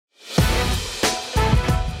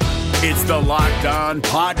It's the Locked On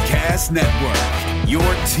Podcast Network, your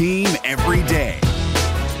team every day.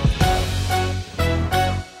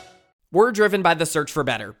 We're driven by the search for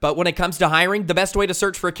better, but when it comes to hiring, the best way to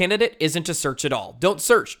search for a candidate isn't to search at all. Don't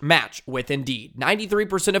search, match with Indeed.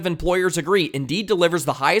 93% of employers agree Indeed delivers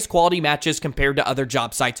the highest quality matches compared to other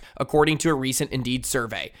job sites, according to a recent Indeed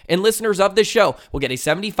survey. And listeners of this show will get a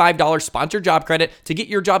 $75 sponsored job credit to get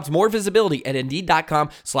your jobs more visibility at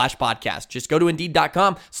Indeed.com/podcast. Just go to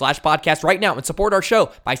Indeed.com/podcast right now and support our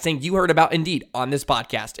show by saying you heard about Indeed on this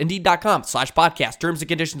podcast. Indeed.com/podcast. Terms and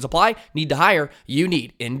conditions apply. Need to hire? You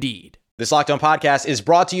need Indeed. This Locked On Podcast is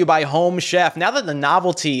brought to you by Home Chef. Now that the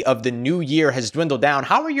novelty of the new year has dwindled down,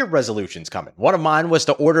 how are your resolutions coming? One of mine was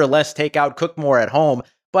to order less takeout, cook more at home,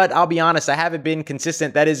 but I'll be honest, I haven't been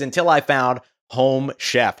consistent. That is until I found Home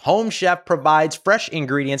Chef. Home Chef provides fresh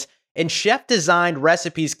ingredients and chef-designed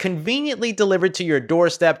recipes conveniently delivered to your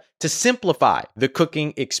doorstep to simplify the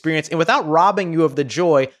cooking experience and without robbing you of the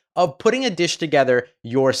joy of putting a dish together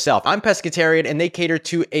yourself. I'm pescatarian and they cater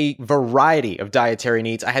to a variety of dietary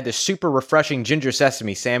needs. I had this super refreshing ginger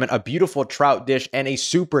sesame salmon, a beautiful trout dish, and a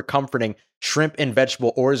super comforting shrimp and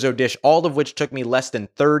vegetable orzo dish, all of which took me less than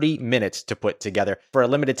 30 minutes to put together. For a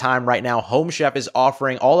limited time right now, Home Chef is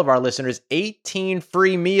offering all of our listeners 18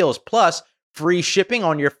 free meals plus free shipping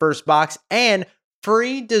on your first box and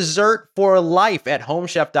free dessert for life at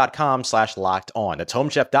homechef.com/lockedon. That's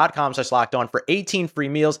homechef.com/lockedon for 18 free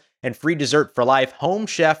meals and free dessert for life.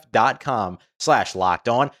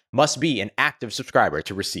 Homechef.com/lockedon. Must be an active subscriber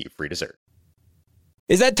to receive free dessert.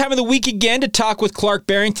 Is that time of the week again to talk with Clark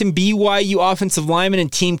Barrington, BYU offensive lineman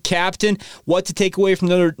and team captain, what to take away from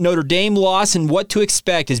the Notre Dame loss and what to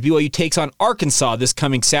expect as BYU takes on Arkansas this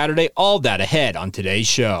coming Saturday. All that ahead on today's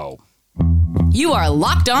show. You are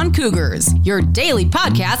Locked On Cougars, your daily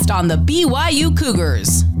podcast on the BYU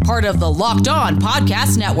Cougars, part of the Locked On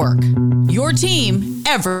Podcast Network, your team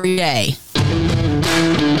every day.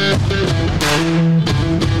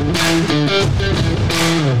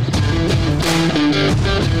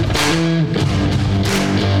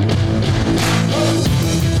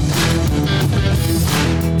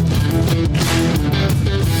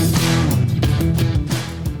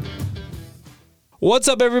 What's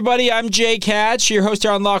up, everybody? I'm Jake Hatch, your host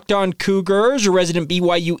here on Locked On Cougars, your resident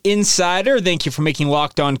BYU insider. Thank you for making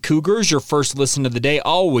Locked On Cougars your first listen of the day.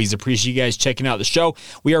 Always appreciate you guys checking out the show.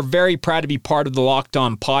 We are very proud to be part of the Locked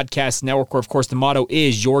On Podcast Network, where, of course, the motto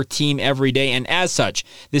is your team every day. And as such,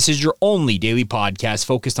 this is your only daily podcast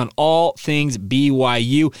focused on all things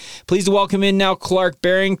BYU. Pleased to welcome in now Clark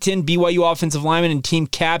Barrington, BYU offensive lineman and team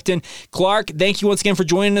captain. Clark, thank you once again for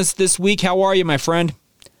joining us this week. How are you, my friend?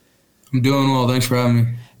 I'm doing well. Thanks for having me.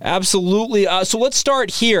 Absolutely. So let's start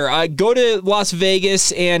here. Go to Las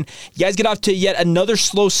Vegas, and you guys get off to yet another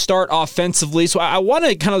slow start offensively. So I want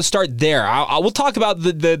to kind of start there. We'll talk about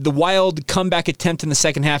the wild comeback attempt in the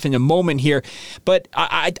second half in a moment here. But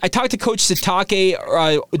I talked to Coach Satake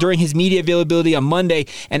during his media availability on Monday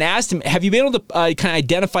and asked him, have you been able to kind of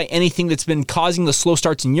identify anything that's been causing the slow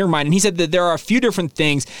starts in your mind? And he said that there are a few different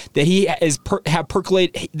things that he has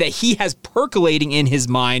percolating in his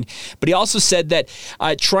mind. But he also said that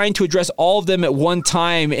trying to address all of them at one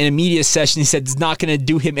time in a media session, he said, is not going to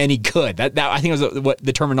do him any good. That I think was what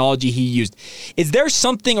the terminology he used. Is there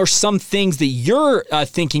something or some things that you're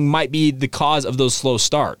thinking might be the cause of those slow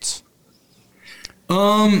starts?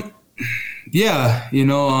 Yeah, a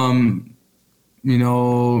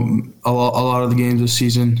lot of the games this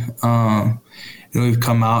season, we've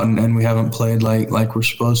come out and we haven't played like we're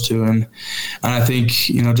supposed to. And I think,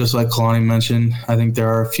 just like Kalani mentioned, I think there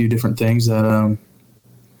are a few different things that,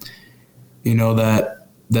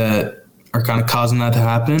 that are kind of causing that to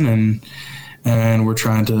happen. And we're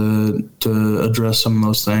trying to address some of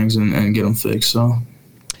those things and get them fixed. So.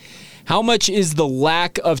 How much is the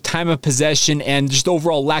lack of time of possession and just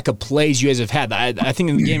overall lack of plays you guys have had? I think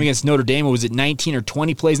in the game against Notre Dame, was it 19 or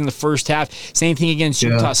 20 plays in the first half? Same thing against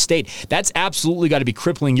Utah State. That's absolutely got to be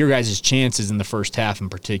crippling your guys' chances in the first half in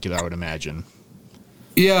particular, I would imagine.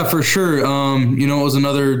 Yeah, for sure. It was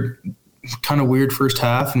another kind of weird first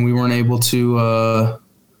half, and we weren't able to,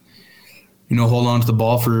 hold on to the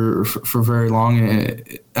ball for very long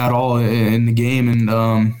at all in the game. And,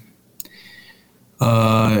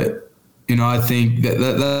 I think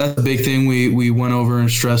that's a big thing we went over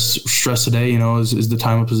and stressed today, is the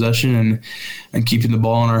time of possession and keeping the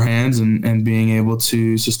ball in our hands and being able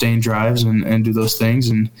to sustain drives and do those things.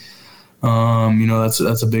 And,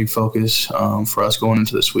 that's a big focus for us going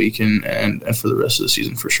into this week and for the rest of the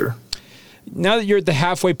season for sure. Now that you're at the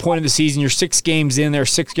halfway point of the season, you're 6 games in, there are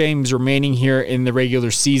 6 games remaining here in the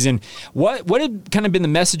regular season. What had kind of been the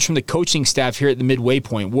message from the coaching staff here at the midway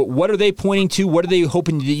point? What are they pointing to? What are they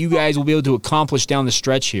hoping that you guys will be able to accomplish down the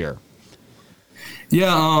stretch here?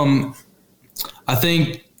 Yeah, I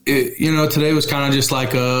think today was kind of just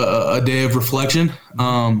like a day of reflection.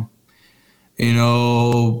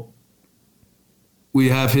 We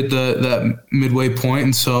have hit that midway point,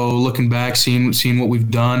 and so looking back, seeing what we've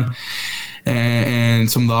done, and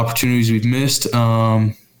some of the opportunities we've missed,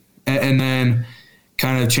 and then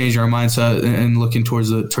kind of changing our mindset and looking towards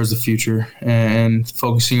the future and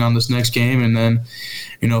focusing on this next game, and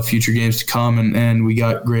then future games to come, and we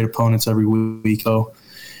got great opponents every week. So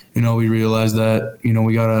we realize that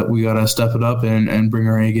we gotta step it up and bring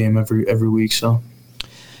our A game every week. So.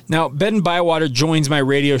 Now, Ben Bywater joins my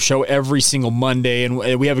radio show every single Monday,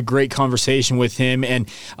 and we have a great conversation with him. And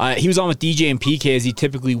he was on with DJ and PK, as he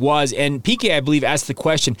typically was. And PK, I believe, asked the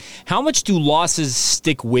question, how much do losses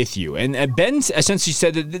stick with you? And Ben essentially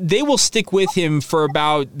said that they will stick with him for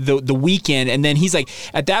about the weekend. And then he's like,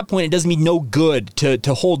 at that point, it does me no good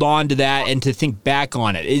to hold on to that and to think back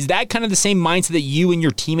on it. Is that kind of the same mindset that you and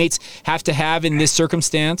your teammates have to have in this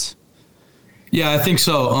circumstance? Yeah, I think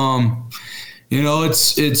so.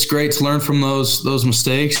 It's great to learn from those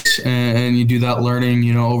mistakes, and you do that learning,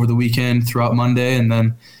 over the weekend throughout Monday, and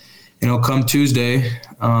then, come Tuesday,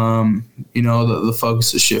 the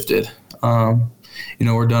focus has shifted.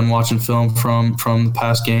 We're done watching film from the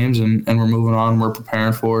past games, and we're moving on. We're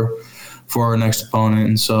preparing for our next opponent,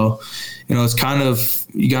 and so, it's kind of,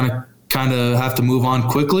 you gotta kind of have to move on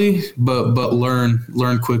quickly, but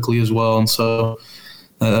learn quickly as well, and so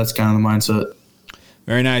that's kind of the mindset.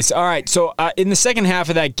 Very nice. All right, so in the second half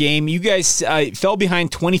of that game, you guys fell behind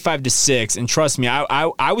 25-6, and trust me,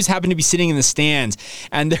 I was happened to be sitting in the stands,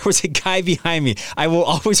 and there was a guy behind me. I will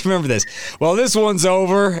always remember this. Well, this one's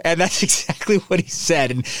over, and that's exactly what he said.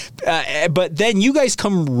 And but then you guys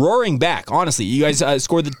come roaring back. Honestly, you guys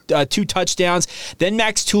scored the 2 touchdowns. Then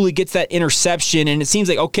Max Tooley gets that interception, and it seems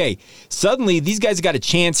like okay, suddenly these guys got a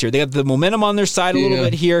chance here. They got the momentum on their side a little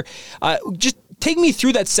bit here. Just take me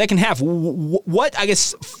through that second half. What, I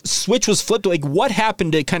guess, switch was flipped? Like, what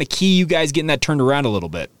happened to kind of key you guys getting that turned around a little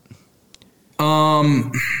bit?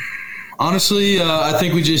 Honestly, I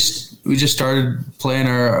think we just started playing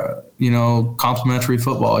our, complementary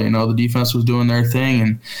football. The defense was doing their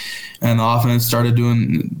thing, and the offense started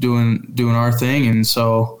doing our thing, and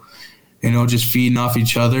so, just feeding off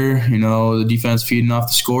each other. The defense feeding off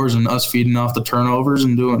the scores, and us feeding off the turnovers,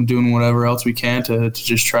 and doing whatever else we can to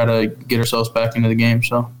just try to get ourselves back into the game.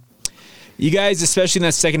 So. You guys, especially in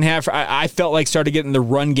that second half, I felt like started getting the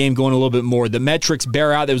run game going a little bit more. The metrics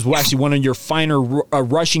bear out. That was actually one of your finer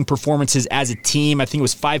rushing performances as a team. I think it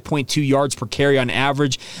was 5.2 yards per carry on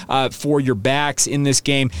average for your backs in this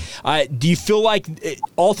game. Do you feel like,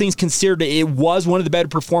 all things considered, it was one of the better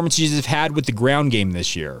performances you've had with the ground game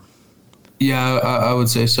this year? Yeah, I would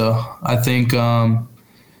say so. I think,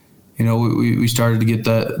 we started to get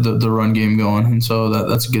the run game going, and so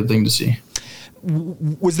that's a good thing to see.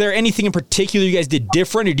 Was there anything in particular you guys did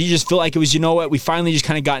different, or do you just feel like it was, we finally just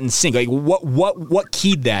kind of got in sync? Like, what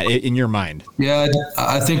keyed that in your mind? Yeah,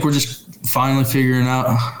 I think we're just finally figuring out,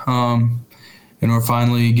 and we're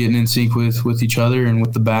finally getting in sync with each other and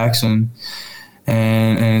with the backs, and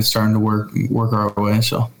it's starting to work our way.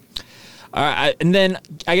 So. And then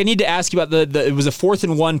I need to ask you about it was a 4th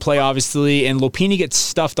and 1 play, obviously, and Lopini gets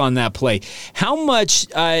stuffed on that play. How much,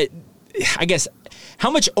 how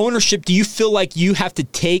much ownership do you feel like you have to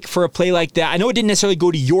take for a play like that? I know it didn't necessarily go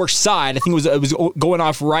to your side. I think it was going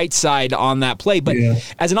off right side on that play. But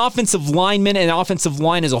as an offensive lineman and offensive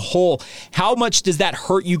line as a whole, how much does that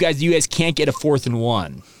hurt you guys? You guys can't get a 4th and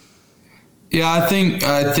 1. Yeah, I think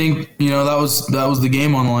that was the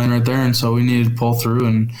game on the line right there, and so we needed to pull through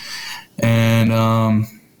and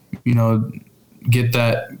get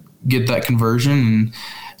that conversion,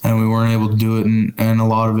 and we weren't able to do it, and a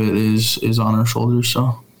lot of it is on our shoulders.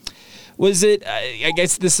 So. Was it? I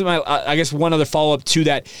guess this is one other follow up to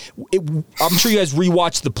that. I'm sure you guys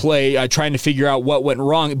rewatched the play, trying to figure out what went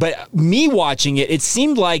wrong. But me watching it, it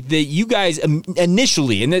seemed like that you guys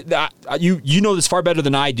initially, and you know this far better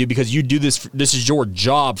than I do because you do this. This is your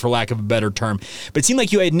job, for lack of a better term. But it seemed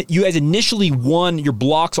like you guys initially won your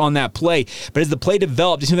blocks on that play. But as the play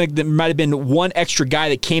developed, it seemed like there might have been one extra guy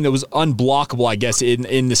that came that was unblockable, I guess,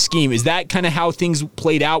 in the scheme. Is that kind of how things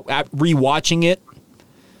played out at rewatching it?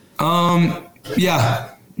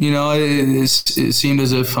 Yeah, it seemed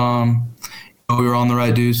as if, we were on the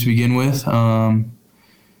right dudes to begin with, but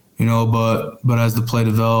as the play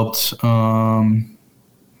developed,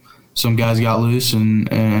 some guys got loose, and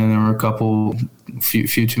there were a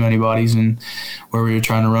few too many bodies and where we were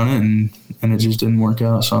trying to run it, and it just didn't work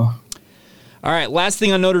out. So. All right, last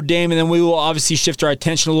thing on Notre Dame, and then we will obviously shift our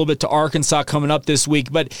attention a little bit to Arkansas coming up this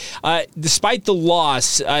week. But despite the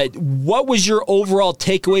loss, what was your overall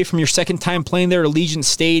takeaway from your second time playing there at Allegiant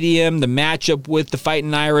Stadium, the matchup with the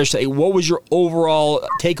Fighting Irish? What was your overall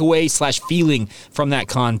takeaway / feeling from that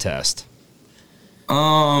contest?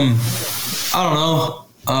 I don't know.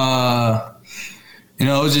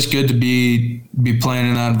 It was just good to be playing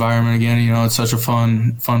in that environment again. It's such a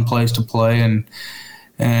fun place to play, and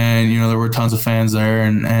there were tons of fans there,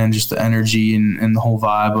 and just the energy and the whole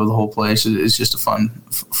vibe of the whole place. It's just a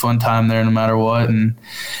fun time there, no matter what.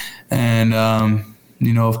 And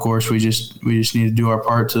of course, we just need to do our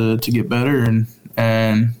part to get better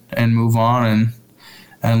and move on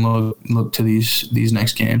and look to these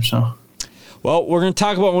next games. So. Well, we're going to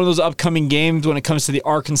talk about one of those upcoming games when it comes to the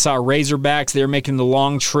Arkansas Razorbacks. They're making the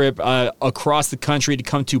long trip across the country to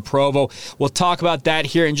come to Provo. We'll talk about that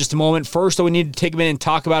here in just a moment. First, though, we need to take a minute and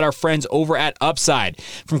talk about our friends over at Upside.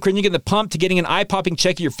 From cringing at the pump to getting an eye-popping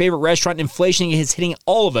check at your favorite restaurant, inflation is hitting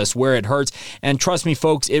all of us where it hurts. And trust me,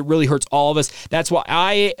 folks, it really hurts all of us. That's why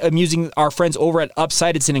I am using our friends over at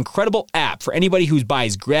Upside. It's an incredible app for anybody who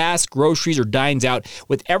buys gas, groceries, or dines out.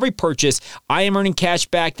 With every purchase, I am earning cash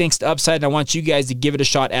back thanks to Upside, and I want you guys to give it a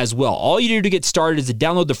shot as well. All you do to get started is to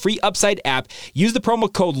download the free Upside app, use the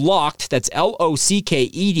promo code LOCKED, that's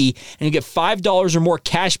LOCKED, and you get $5 or more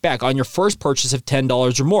cash back on your first purchase of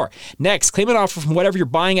 $10 or more. Next, claim an offer from whatever you're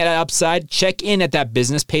buying at Upside, check in at that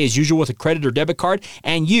business, pay as usual with a credit or debit card,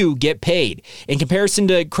 and you get paid. In comparison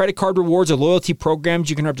to credit card rewards or loyalty programs,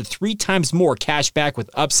 you can earn up to 3 times more cash back with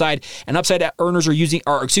Upside, and Upside earners are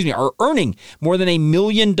earning more than $1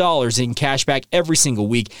 million in cash back every single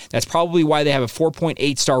week. That's probably why they have a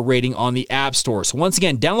 4.8-star rating on the App Store. So once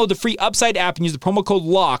again, download the free Upside app and use the promo code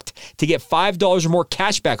LOCKED to get $5 or more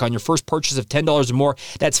cash back on your first purchase of $10 or more.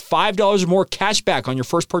 That's $5 or more cash back on your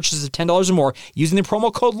first purchase of $10 or more using the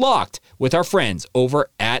promo code LOCKED with our friends over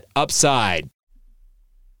at Upside.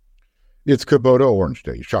 It's Kubota Orange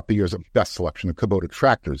Day. Shop the year's best selection of Kubota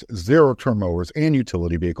tractors, zero-turn mowers, and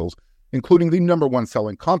utility vehicles, including the #1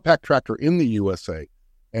 selling compact tractor in the USA.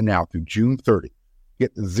 And now through June 30.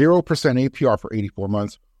 Get 0% APR for 84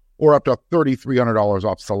 months or up to $3,300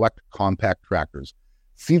 off select compact tractors.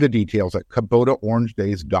 See the details at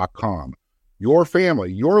KubotaOrangeDays.com. Your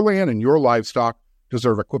family, your land, and your livestock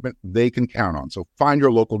deserve equipment they can count on. So find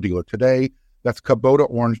your local dealer today. That's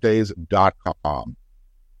KubotaOrangeDays.com.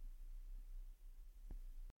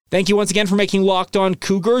 Thank you once again for making Locked On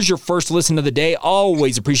Cougars your first listen of the day.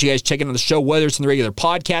 Always appreciate you guys checking out the show, whether it's in the regular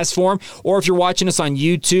podcast form or if you're watching us on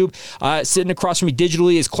YouTube. Sitting across from me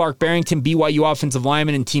digitally is Clark Barrington, BYU offensive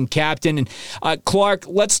lineman and team captain. And Clark,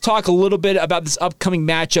 let's talk a little bit about this upcoming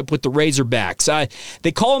matchup with the Razorbacks.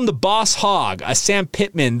 They call him the Boss Hog, Sam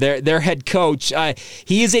Pittman, their head coach.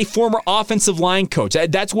 He is a former offensive line coach.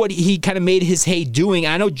 That's what he kind of made his hay doing.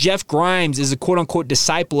 I know Jeff Grimes is a quote-unquote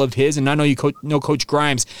disciple of his, and I know you know Coach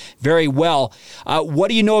Grimes very well. What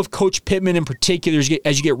do you know of Coach Pittman in particular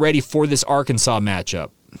as you get ready for this Arkansas matchup?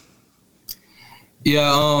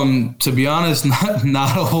 Yeah, to be honest,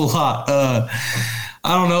 not a whole lot. I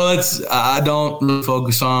don't know. I don't really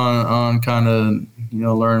focus on kind of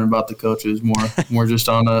learning about the coaches, more just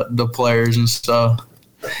on the players and stuff.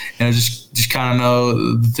 Just kind of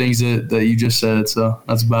know the things that you just said, so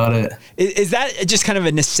that's about it. Is that just kind of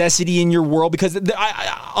a necessity in your world? Because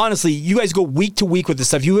honestly, you guys go week to week with this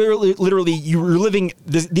stuff. You're living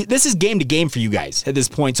this. This is game to game for you guys at this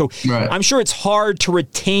point. So right. I'm sure it's hard to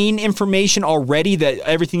retain information already, that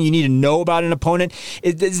everything you need to know about an opponent.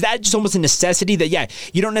 Is that just almost a necessity that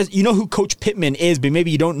you don't know who Coach Pittman is, but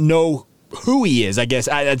maybe you don't know who he is, I guess.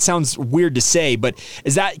 That sounds weird to say, but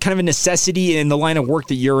is that kind of a necessity in the line of work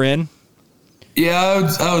that you're in? Yeah,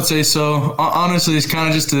 I would say so. Honestly, it's kind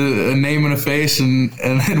of just a name and a face, and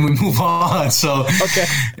then we move on. So, okay.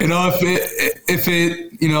 If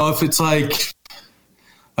it's like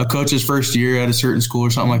a coach's first year at a certain school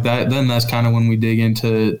or something like that, then that's kind of when we dig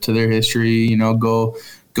into their history. Go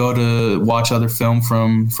to watch other film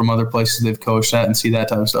from other places they've coached at and see that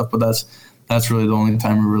type of stuff. But that's really the only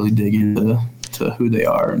time we really dig into who they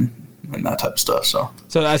are and that type of stuff. So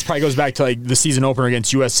that probably goes back to like the season opener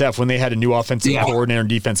against USF when they had a new offensive coordinator and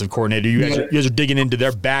defensive coordinator. You guys are digging into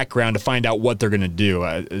their background to find out what they're going to do.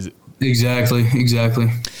 Exactly.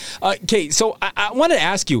 Okay, so I wanted to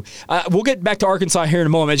ask you, we'll get back to Arkansas here in a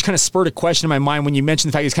moment. I just kind of spurred a question in my mind when you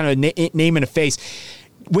mentioned the fact it's kind of a name and a face.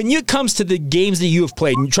 when it comes to the games that you have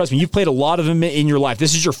played, and trust me, you've played a lot of them in your life.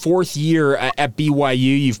 This is your 4th year at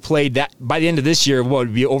BYU. You've played that by the end of this year. What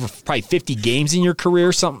would be over probably 50 games in your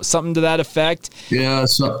career, something to that effect? Yeah,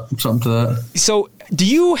 something to that. So, do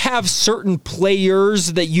you have certain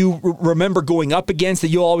players that you remember going up against that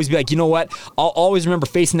you'll always be like, you know what, I'll always remember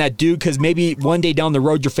facing that dude because maybe one day down the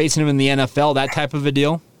road you're facing him in the NFL, that type of a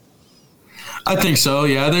deal? I think so.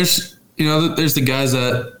 Yeah, there's the guys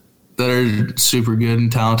that are super good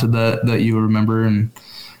and talented that you remember and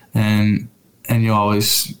you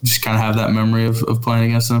always just kind of have that memory of playing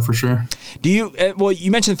against them for sure. Do you? Well, you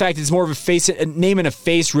mentioned the fact that it's more of a name and a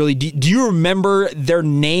face. Really, do you remember their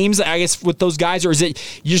names? I guess with those guys, or is it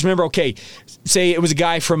you just remember? Okay, say it was a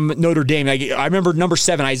guy from Notre Dame. Like, I remember number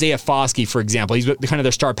 7, Isaiah Foskey, for example. He's kind of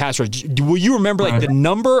their star passer. Will you remember like the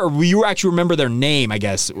number, or will you actually remember their name? I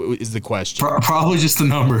guess is the question. Probably just the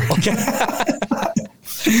number. Okay.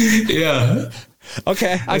 Yeah.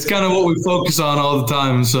 Okay. That's kind of what we focus on all the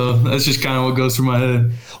time, so that's just kind of what goes through my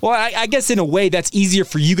head. Well, I guess in a way that's easier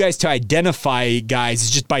for you guys to identify guys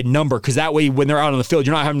is just by number, because that way when they're out on the field,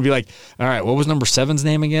 you're not having to be like, all right, what was number 7's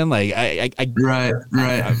name again? Like, Right.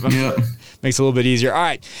 Yep. Makes it a little bit easier. All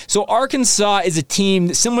right. So Arkansas is a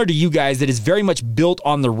team similar to you guys that is very much built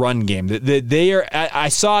on the run game. They are. I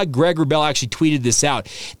saw Greg Wrubell actually tweeted this out.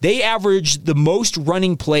 They average the most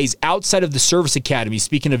running plays outside of the service academy.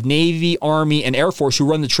 Speaking of Navy, Army, and Air Force who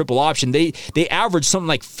run the triple option, they average something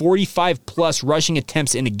like 45 plus rushing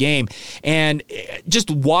attempts in a game. And just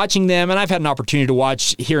watching them, and I've had an opportunity to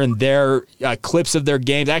watch here and there clips of their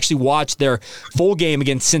games. I actually watched their full game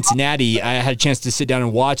against Cincinnati. I had a chance to sit down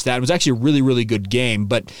and watch that. It was actually a really, really good game.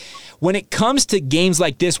 But when it comes to games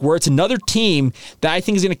like this, where it's another team that I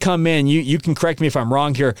think is going to come in, you can correct me if I'm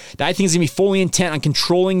wrong here, that I think is going to be fully intent on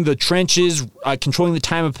controlling the trenches, controlling the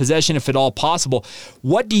time of possession if at all possible.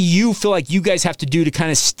 What do you feel like you guys have to do to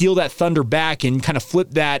kind of steal that thunder back and kind of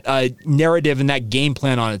flip that narrative and that game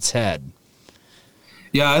plan on its head?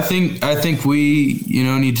 Yeah, I think we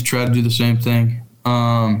need to try to do the same thing.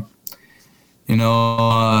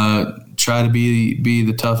 Try to be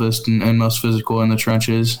the toughest and most physical in the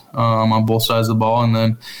trenches on both sides of the ball,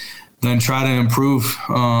 and then try to improve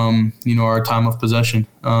our time of possession.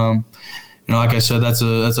 Like I said, that's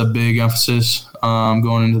a big emphasis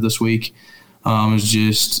going into this week. Is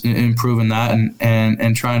just improving that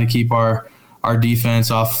and trying to keep our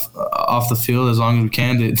defense off the field as long as we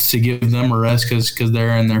can to give them a rest because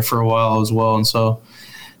they're in there for a while as well, and so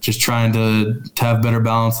just trying to have better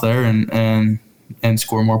balance there and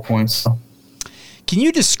score more points. Can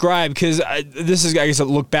you describe, because this is, I guess, a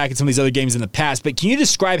look back at some of these other games in the past, but can you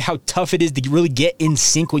describe how tough it is to really get in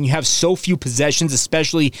sync when you have so few possessions,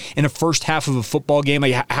 especially in a first half of a football game?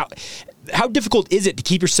 Like, how difficult is it to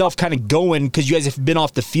keep yourself kind of going because you guys have been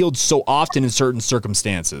off the field so often in certain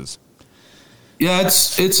circumstances? Yeah,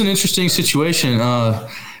 it's an interesting situation.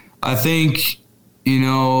 I think,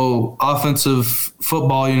 offensive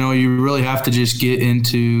football, you really have to just get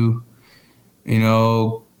into,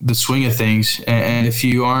 the swing of things. And if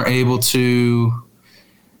you aren't able to,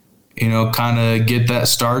 kind of get that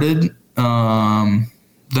started, then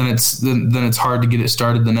it's hard to get it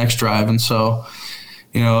started the next drive. And so,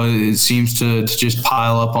 it seems to just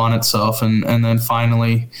pile up on itself. And then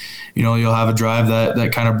finally, you'll have a drive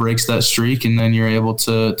that kind of breaks that streak, and then you're able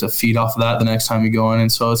to feed off of that the next time you go in.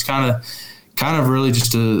 And so it's kind of really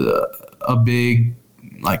just a big,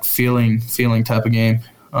 like, feeling type of game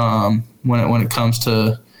when it comes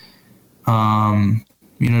to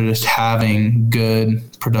just having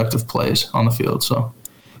good productive plays on the field. So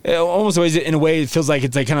almost always in a way it feels like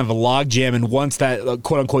it's like kind of a log jam, and once that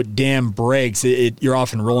quote unquote dam breaks, you're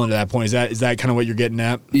off and rolling to that point. Is that kind of what you're getting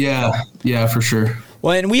at? Yeah, for sure.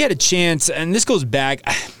 Well, and we had a chance, and this goes back,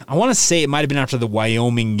 I want to say it might have been after the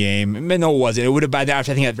Wyoming game. No, it wasn't. It would have been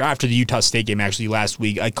after the Utah State game, actually, last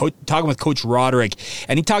week. Talking with Coach Roderick,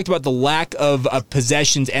 and he talked about the lack of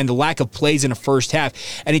possessions and the lack of plays in a first half.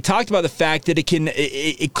 And he talked about the fact that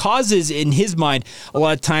it causes, in his mind, a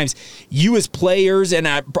lot of times, you as players, and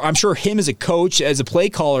I'm sure him as a coach, as a play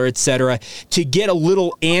caller, etc., to get a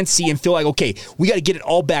little antsy and feel like, okay, we got to get it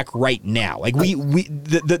all back right now. Like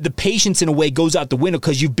the patience in a way goes out the window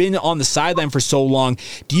because you've been on the sideline for so long.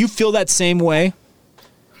 Do you feel that same way?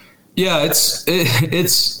 Yeah, it's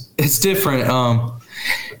different.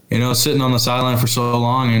 Sitting on the sideline for so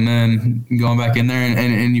long and then going back in there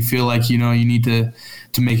and you feel like you need to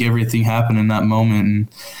make everything happen in that moment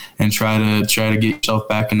and try to get yourself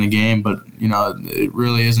back in the game, but it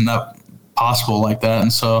really isn't that possible like that.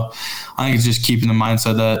 And so I think it's just keeping the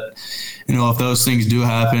mindset that if those things do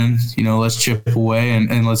happen, let's chip away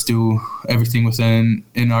and let's do everything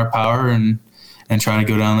in our power and try to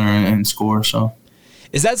go down there and score. So.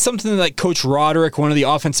 Is that something like Coach Roderick, one of the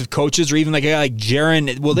offensive coaches, or even like a guy like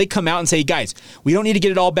Jaron, will they come out and say, guys, we don't need to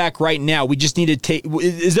get it all back right now. We just need to take –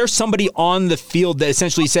 is there somebody on the field that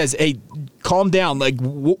essentially says, hey, calm down. Like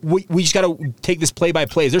we just got to take this play by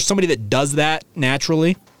play. Is there somebody that does that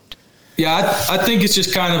naturally? Yeah, I think it's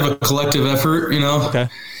just kind of a collective effort, Okay.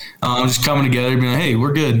 Just coming together and being like, hey,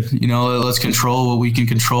 we're good. Let's control what we can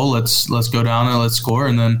control. Let's go down there, let's score,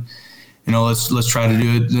 and then – let's try to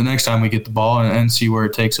do it the next time we get the ball and see where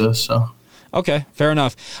it takes us. So, okay, fair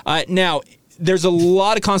enough. Now, there's a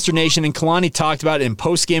lot of consternation, and Kalani talked about it in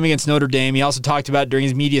post-game against Notre Dame. He also talked about it during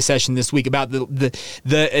his media session this week about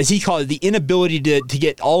the as he called it, the inability to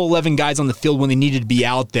get all 11 guys on the field when they needed to be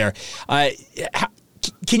out there.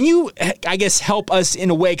 Can you, I guess, help us in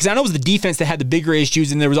a way? Because I know it was the defense that had the bigger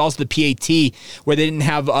issues, and there was also the PAT where they didn't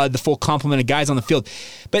have the full complement of guys on the field.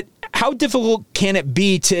 But how difficult can it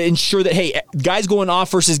be to ensure that, hey, guys going off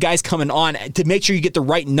versus guys coming on, to make sure you get the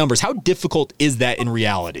right numbers? How difficult is that in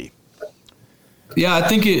reality? Yeah, I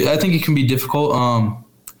think it can be difficult.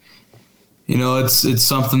 It's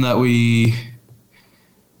something that we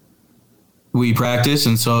practice,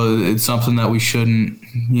 and so it's something that we shouldn't,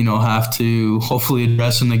 have to hopefully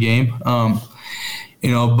address in the game.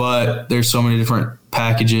 But there's so many different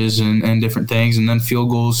packages and different things, and then field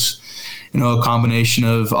goals, a combination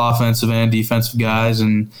of offensive and defensive guys,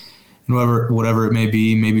 and whatever it may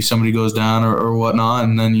be. Maybe somebody goes down or whatnot,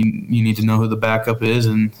 and then you need to know who the backup is,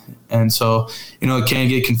 and so it can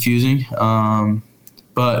get confusing.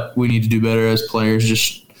 But we need to do better as players,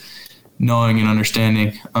 just knowing and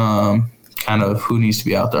understanding kind of who needs to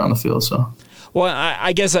be out there on the field. So. Well,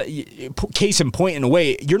 I guess case in point, in a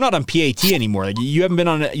way, you're not on PAT anymore. Like, you haven't been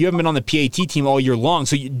on the PAT team all year long.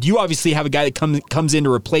 So you obviously have a guy that comes in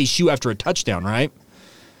to replace you after a touchdown, right?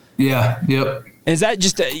 Yeah. Yep. And is that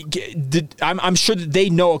just I'm sure that they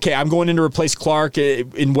know, okay, I'm going in to replace Clark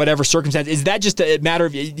in whatever circumstance. Is that just a matter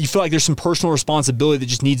of, you feel like there's some personal responsibility that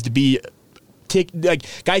just needs to be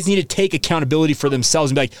guys need to take accountability for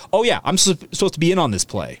themselves and be like, oh yeah, I'm supposed to be in on this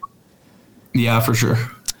play? Yeah, for sure.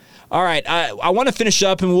 All right, I want to finish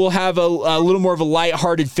up, and we'll have a little more of a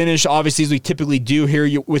lighthearted finish, obviously, as we typically do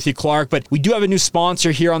here with you, Clark. But we do have a new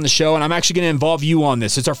sponsor here on the show, and I'm actually going to involve you on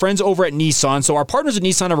this. It's our friends over at Nissan. So our partners at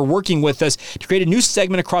Nissan are working with us to create a new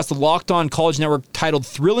segment across the Locked On College Network titled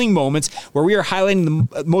Thrilling Moments, where we are highlighting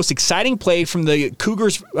the most exciting play from the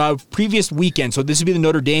Cougars' previous weekend. So this would be the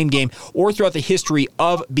Notre Dame game, or throughout the history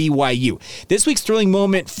of BYU. This week's thrilling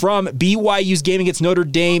moment from BYU's game against Notre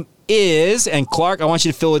Dame is, and Clark, I want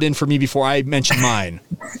you to fill it in for me before I mention mine.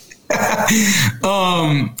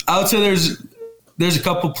 I would say there's a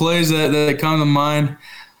couple plays that come to mind.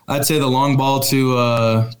 I'd say the long ball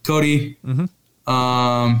to Cody,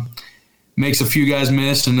 makes a few guys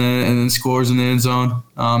miss and then scores in the end zone.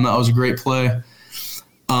 That was a great play.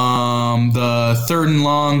 The third and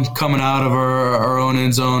long coming out of our own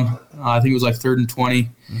end zone, I think it was like 3rd and 20.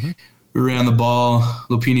 We ran the ball.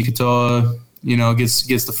 Lupini Katoa,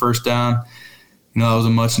 gets the first down. That was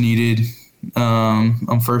a much needed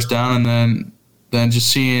on first down, and then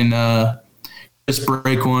just seeing Chris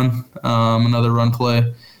break one, another run play,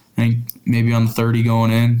 I think maybe on the 30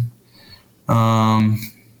 going in.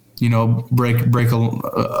 Break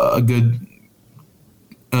a good.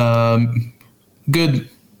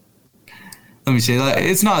 Let me say that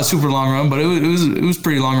it's not a super long run, but it was a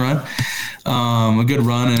pretty long run. A good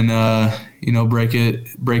run and break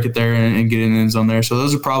it there and get in the end zone there. So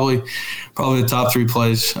those are probably the top 3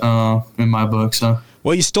 plays in my book. So.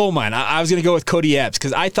 Well, you stole mine. I was going to go with Cody Epps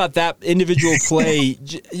because I thought that individual play.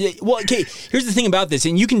 Well, okay, here's the thing about this,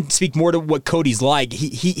 and you can speak more to what Cody's like.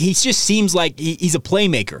 He just seems like he's a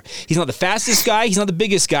playmaker. He's not the fastest guy. He's not the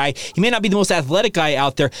biggest guy. He may not be the most athletic guy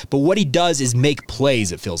out there, but what he does is make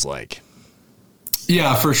plays, it feels like.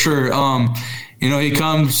 Yeah, for sure. He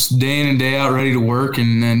comes day in and day out ready to work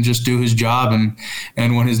and just do his job.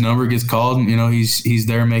 And when his number gets called, he's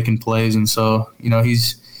there making plays. And so,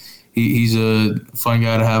 he's a fun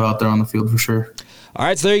guy to have out there on the field for sure. All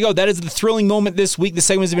right, so there you go. That is the thrilling moment this week. The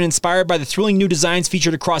segment has been inspired by the thrilling new designs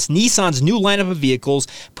featured across Nissan's new lineup of vehicles.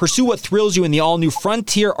 Pursue what thrills you in the all-new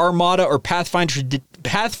Frontier, Armada, or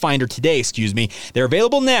Pathfinder today. They're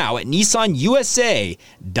available now at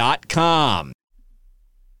nissanusa.com.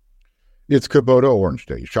 It's Kubota Orange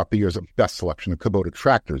Day. Shop the year's best selection of Kubota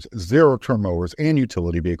tractors, zero-turn mowers, and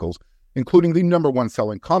utility vehicles, including the #1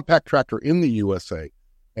 selling compact tractor in the USA.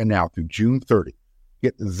 And now through June 30,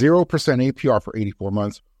 get 0% APR for 84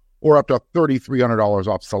 months or up to $3,300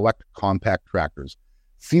 off select compact tractors.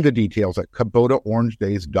 See the details at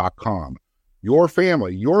KubotaOrangeDays.com. Your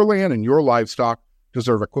family, your land, and your livestock,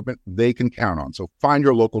 deserve equipment they can count on. So find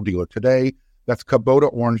your local dealer today. That's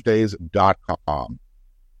KubotaOrangeDays.com.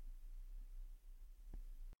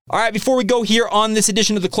 All right, before we go here on this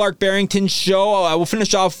edition of the Clark Barrington Show, we'll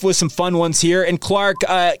finish off with some fun ones here. And Clark,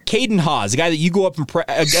 Caden Haas, a guy that you go up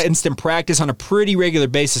against in practice on a pretty regular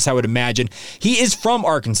basis, I would imagine. He is from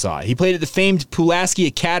Arkansas. He played at the famed Pulaski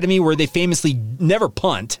Academy, where they famously never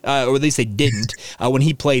punt, or at least they didn't when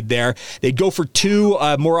he played there. They'd go for two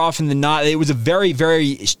more often than not. It was a very,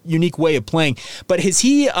 very unique way of playing. But has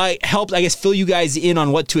he helped, I guess, fill you guys in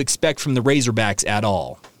on what to expect from the Razorbacks at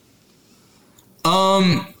all?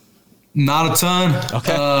 Not a ton.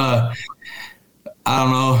 Okay. I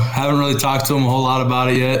don't know. Haven't really talked to them a whole lot about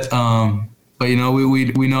it yet. But we know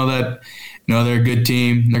that they're a good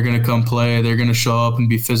team. They're going to come play. They're going to show up and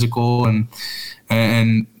be physical and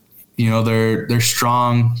they're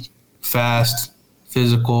strong, fast,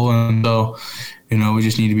 physical, and so we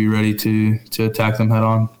just need to be ready to attack them head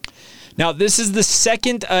on. Now, this is the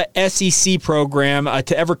second SEC program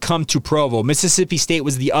to ever come to Provo. Mississippi State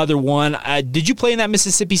was the other one. Did you play in that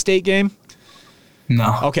Mississippi State game?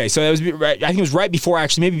 No. Okay, so that was I think it was right before,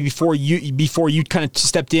 actually, maybe before you kind of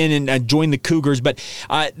stepped in and joined the Cougars. But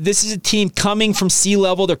this is a team coming from sea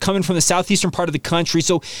level. They're coming from the southeastern part of the country,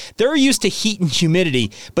 so they're used to heat and humidity.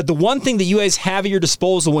 But the one thing that you guys have at your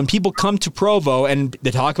disposal when people come to Provo, and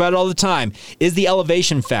they talk about it all the time, is the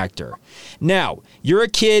elevation factor. Now, you're a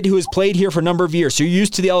kid who has played here for a number of years, so you're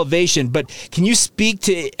used to the elevation. But can you speak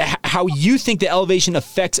to how you think the elevation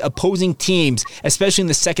affects opposing teams, especially in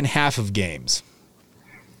the second half of games?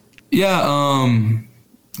 Yeah,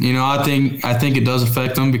 I think it does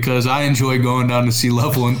affect them because I enjoy going down to sea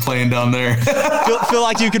level and playing down there. feel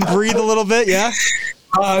like you can breathe a little bit, yeah?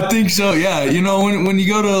 I think so, yeah. When you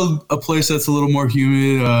go to a place that's a little more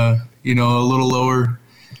humid, a little lower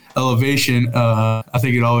elevation, I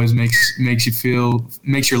think it always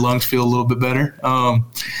makes your lungs feel a little bit better. And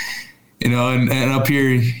up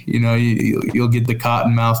here, you'll get the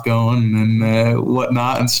cotton mouth going and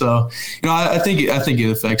whatnot. And so, I think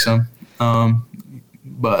it affects them.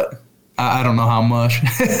 But I don't know how much.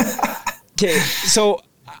 Okay. So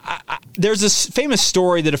there's this famous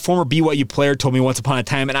story that a former BYU player told me once upon a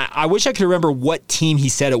time, and I wish I could remember what team he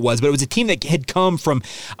said it was, but it was a team that had come from,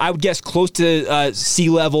 I would guess, close to sea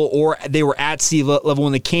level, or they were at sea level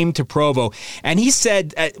when they came to Provo. And he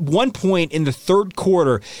said at one point in the third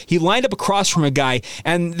quarter, he lined up across from a guy,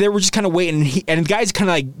 and they were just kind of waiting, and the guy's kind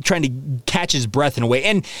of like trying to catch his breath in a way.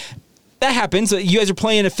 And that happens. You guys are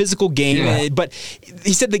playing a physical game, but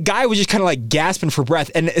he said the guy was just kind of like gasping for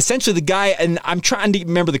breath. And essentially the guy, and I'm trying to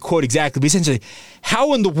remember the quote exactly, but essentially,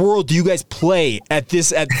 how in the world do you guys play at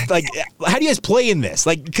this? How do you guys play in this?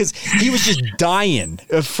 Because he was just dying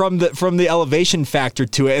from the elevation factor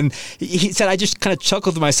to it. And he said, I just kind of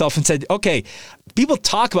chuckled to myself and said, okay, people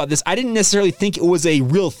talk about this. I didn't necessarily think it was a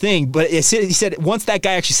real thing, but he said once that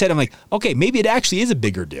guy actually said it, I'm like, okay, maybe it actually is a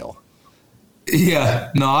bigger deal.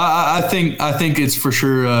 Yeah, no, I think it's for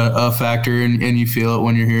sure a factor, and you feel it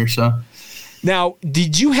when you're here. So, now,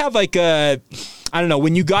 did you have I don't know,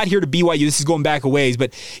 when you got here to BYU, this is going back a ways,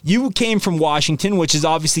 but you came from Washington, which has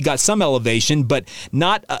obviously got some elevation, but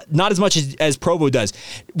not as much as Provo does.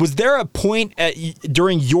 Was there a point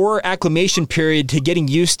during your acclimation period to getting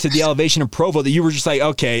used to the elevation of Provo that you were just like,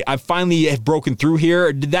 okay, I finally have broken through here?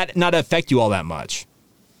 Or did that not affect you all that much?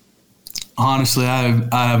 Honestly, I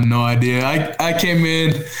have no idea. I came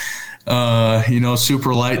in,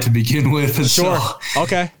 super light to begin with. And sure. So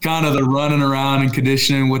okay. Kind of the running around and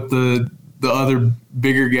conditioning with the other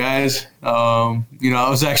bigger guys. I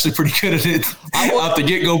was actually pretty good at it out the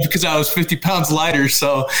get-go because I was 50 pounds lighter.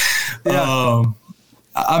 So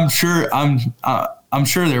I'm sure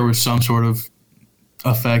there was some sort of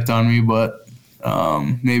effect on me, but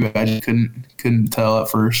maybe I just couldn't tell at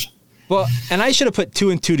first. Well, and I should have put two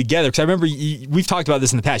and two together because I remember we've talked about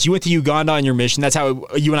this in the past. You went to Uganda on your mission. That's how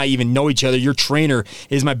you and I even know each other. Your trainer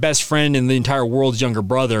is my best friend in the entire world's younger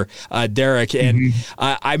brother, Derek. And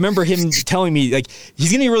I remember him telling me,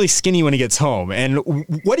 he's going to be really skinny when he gets home. And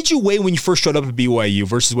what did you weigh when you first showed up at BYU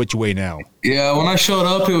versus what you weigh now? Yeah, when I showed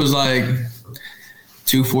up, it was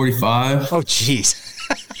 245. Oh, jeez.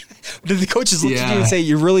 Did the coaches look at you and say,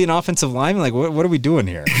 you're really an offensive lineman? What are we doing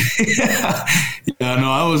here? Yeah,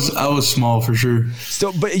 no, I was small for sure.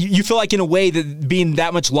 So, but you feel like in a way that being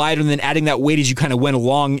that much lighter and then adding that weight as you kind of went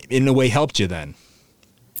along in a way helped you then?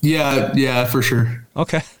 Yeah, for sure.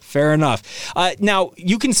 Okay, fair enough. Now,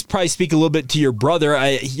 you can probably speak a little bit to your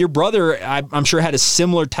brother. Your brother, I'm sure, had a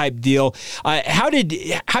similar type deal. How do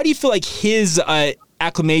you feel like his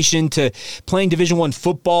acclimation to playing Division I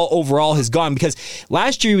football overall has gone? Because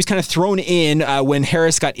last year he was kind of thrown in when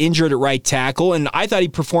Harris got injured at right tackle, and I thought he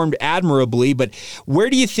performed admirably, but where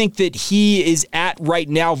do you think that he is at right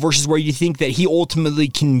now versus where you think that he ultimately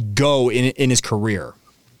can go in his career?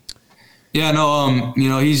 Yeah, no,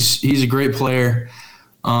 he's a great player.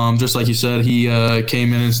 Just like you said, he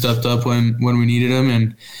came in and stepped up when we needed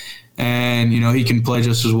him, and he can play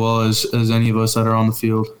just as well as any of us that are on the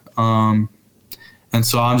field. And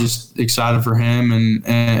so I'm just excited for him,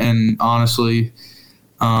 and honestly,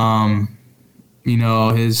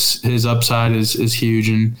 his upside is huge,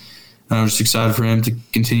 and I'm just excited for him to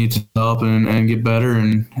continue to develop and get better,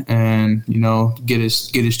 and get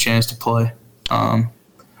his chance to play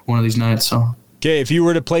one of these nights. So. Okay, if you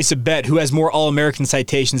were to place a bet, who has more All-American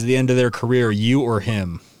citations at the end of their career, you or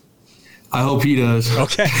him? I hope he does.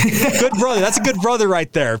 Okay, good brother. That's a good brother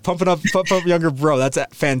right there. Pump up younger bro. That's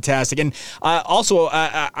fantastic. And also,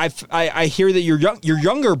 I hear that your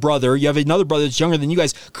younger brother. You have another brother that's younger than you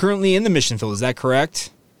guys. Currently in the mission field. Is that correct?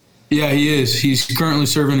 Yeah, he is. He's currently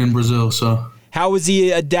serving in Brazil. So how is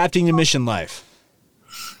he adapting to mission life?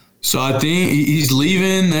 So I think he's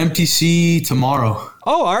leaving the MTC tomorrow.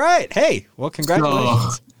 Oh, all right. Hey, well,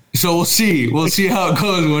 congratulations. So we'll see. We'll see how it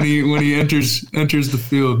goes when he enters the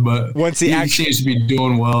field. But once he seems to be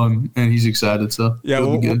doing well, and he's excited. So yeah,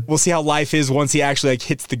 we'll see how life is once he actually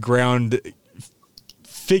hits the ground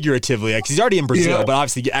figuratively, because he's already in Brazil, but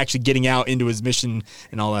obviously actually getting out into his mission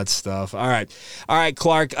and all that stuff. All right,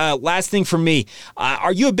 Clark. Last thing for me,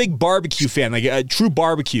 are you a big barbecue fan, like a true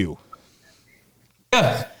barbecue?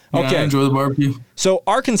 Yeah. Okay. Yeah, I enjoy the barbecue. So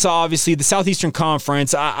Arkansas, obviously, the Southeastern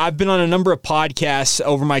Conference. I've been on a number of podcasts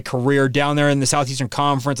over my career down there in the Southeastern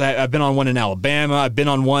Conference. I've been on one in Alabama. I've been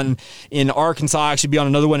on one in Arkansas. I'll actually be on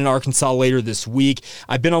another one in Arkansas later this week.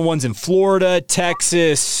 I've been on ones in Florida,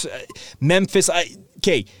 Texas, Memphis.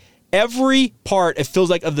 Every part, it feels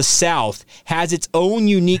like, of the South has its own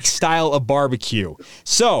unique style of barbecue.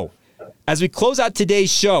 So, as we close out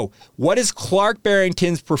today's show, what is Clark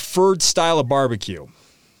Barrington's preferred style of barbecue?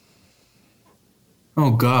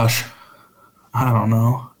 Oh gosh, I don't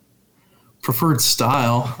know. Preferred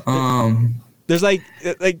style. There's like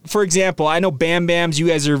for example, I know Bam Bam's. You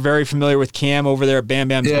guys are very familiar with Cam over there at Bam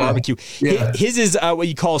Bam's Barbecue. Yeah. His is what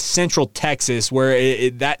you call Central Texas, where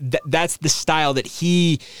that's the style that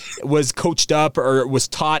he was coached up or was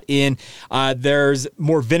taught in. There's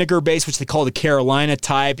more vinegar based, which they call the Carolina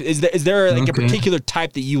type. Is there a particular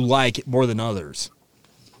type that you like more than others?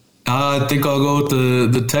 I think I'll go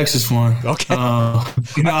with the Texas one. Okay.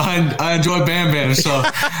 I enjoy Bam Bam, so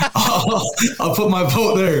I'll put my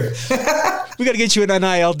vote there. We got to get you an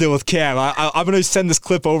NIL deal with Cam. I'm going to send this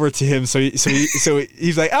clip over to him, so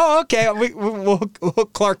he's like, oh, okay, we'll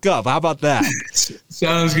hook Clark up. How about that?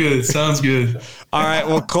 Sounds good. All right,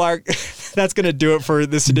 well, Clark, that's going to do it for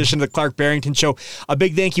this edition of the Clark Barrington Show. A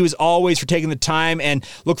big thank you, as always, for taking the time, and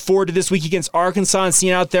look forward to this week against Arkansas and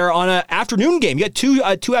seeing you out there on an afternoon game. You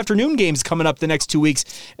got two afternoon games coming up the next 2 weeks.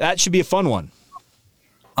 That should be a fun one.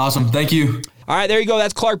 Awesome. Thank you. All right, there you go.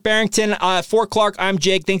 That's Clark Barrington. For Clark, I'm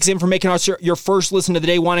Jake. Thanks again for making us your first listen of the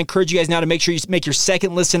day. Want to encourage you guys now to make sure you make your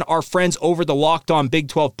second listen. Our friends over the Locked On Big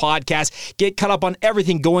 12 podcast. Get caught up on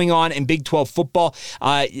everything going on in Big 12 football.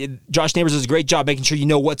 Josh Neighbors does a great job making sure you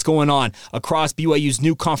know what's going on across BYU's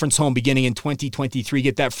new conference home beginning in 2023.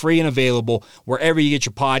 Get that free and available wherever you get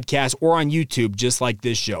your podcast or on YouTube, just like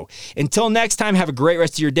this show. Until next time, have a great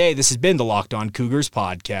rest of your day. This has been the Locked On Cougars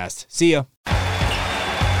podcast. See ya.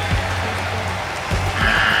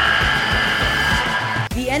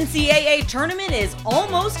 The NCAA tournament is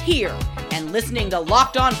almost here, and listening to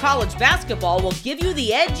Locked On College Basketball will give you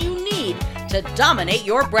the edge you need to dominate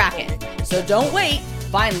your bracket. So don't wait.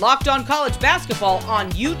 Find Locked On College Basketball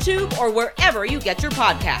on YouTube or wherever you get your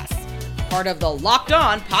podcasts. Part of the Locked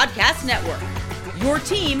On Podcast Network. Your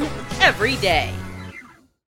team every day.